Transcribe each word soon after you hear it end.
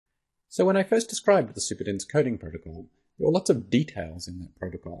So when I first described the Superdense coding protocol, there were lots of details in that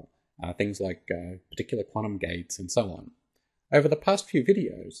protocol, things like particular quantum gates and so on. Over the past few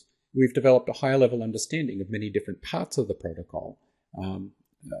videos, we've developed a higher level understanding of many different parts of the protocol,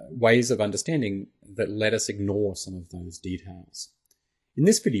 ways of understanding that let us ignore some of those details. In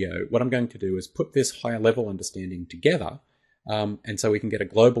this video, what I'm going to do is put this higher level understanding together, and so we can get a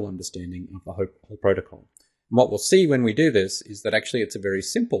global understanding of the whole protocol. And what we'll see when we do this is that actually it's a very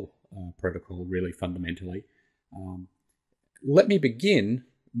simple protocol, really fundamentally. Let me begin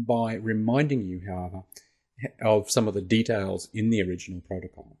by reminding you, however, of some of the details in the original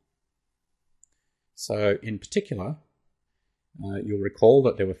protocol. So in particular, you'll recall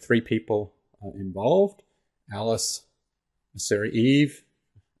that there were three people involved: Eve,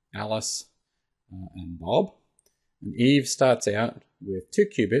 Alice, and Bob. And Eve starts out with 2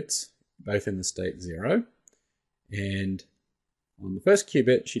 qubits, both in the state 0. And on the first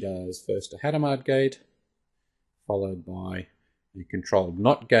qubit, she does first a Hadamard gate, followed by a controlled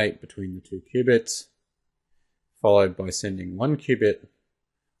NOT gate between the 2 qubits, followed by sending 1 qubit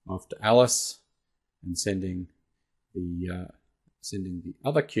off to Alice and sending the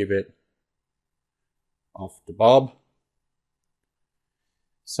other qubit off to Bob.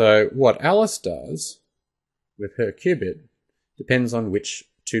 So what Alice does with her qubit depends on which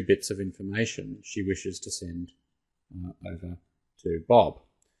 2 bits of information she wishes to send over to Bob.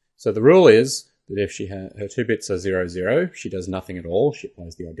 So the rule is that if her 2 bits are 0, 0, she does nothing at all. She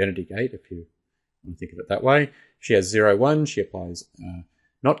applies the identity gate, if you want to think of it that way. If she has 0, 1, she applies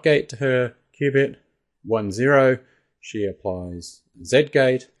NOT gate to her qubit. 1, 0, she applies Z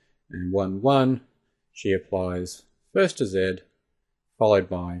gate. And 1, 1, she applies first a Z, followed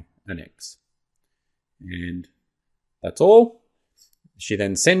by an X. And that's all. She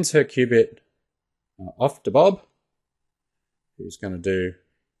then sends her qubit off to Bob, who's going to do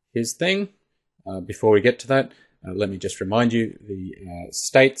his thing. Before we get to that, let me just remind you the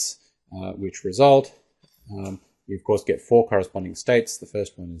states which result. You of course get 4 corresponding states. The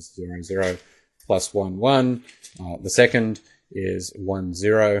first one is 0, 0 plus 1, 1. The second is 1,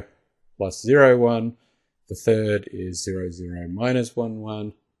 0 plus 0, 1. The third is 0, 0 minus 1,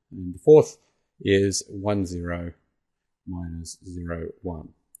 1. And the fourth is 1, 0 minus 0, 1.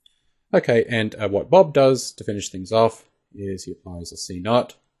 Okay, and what Bob does to finish things off is he applies a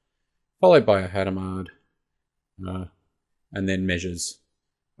C0, followed by a Hadamard, and then measures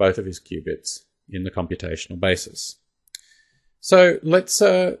both of his qubits in the computational basis. So let's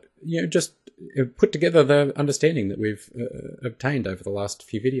just put together the understanding that we've obtained over the last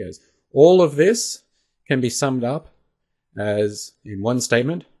few videos. All of this can be summed up as, in one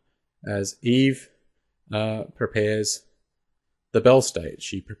statement, as Eve prepares the Bell state.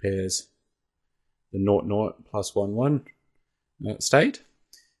 She prepares the 0, 0 plus 1, 1 state.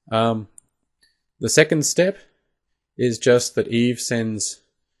 The second step is just that Eve sends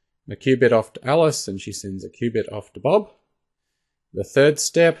a qubit off to Alice and she sends a qubit off to Bob. The third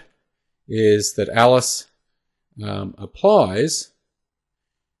step is that Alice applies,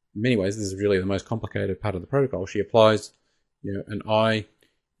 in many ways this is really the most complicated part of the protocol, she applies an I,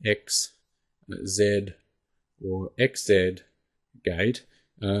 X, Z or XZ gate,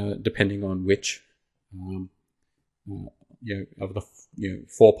 depending on which of the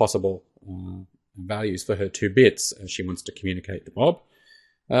 4 possible values for her 2 bits she wants to communicate to Bob.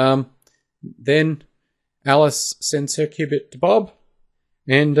 Then Alice sends her qubit to Bob,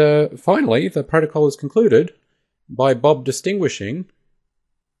 and finally the protocol is concluded by Bob distinguishing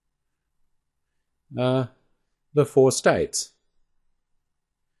the 4 states.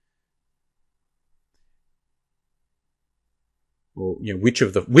 Or which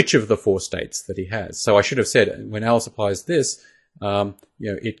of the 4 states that he has. So I should have said, when Alice applies this,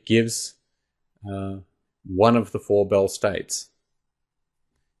 it gives one of the 4 Bell states.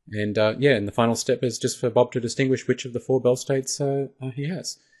 And and the final step is just for Bob to distinguish which of the 4 Bell states he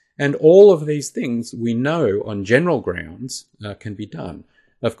has. And all of these things we know on general grounds can be done.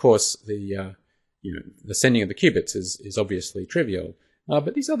 Of course, the sending of the qubits is obviously trivial.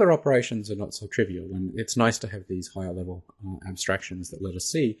 But these other operations are not so trivial, and it's nice to have these higher level abstractions that let us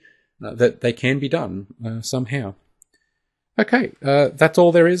see that they can be done somehow. Okay, that's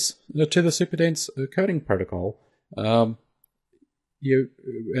all there is to the Superdense coding protocol. And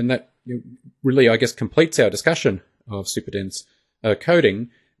that really, I guess, completes our discussion of Superdense coding.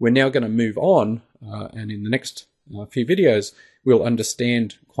 We're now going to move on, and in the next few videos, we'll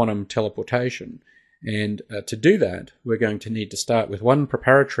understand quantum teleportation. And to do that, we're going to need to start with one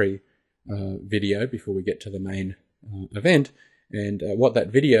preparatory video before we get to the main event. And what that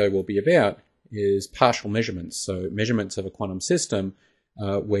video will be about is partial measurements. So measurements of a quantum system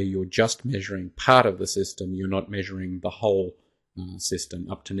where you're just measuring part of the system, you're not measuring the whole system.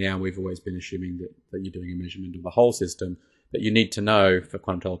 Up to now, we've always been assuming that you're doing a measurement of the whole system, but you need to know for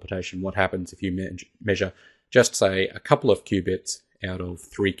quantum teleportation what happens if you measure just, say, a couple of qubits out of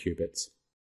 3 qubits.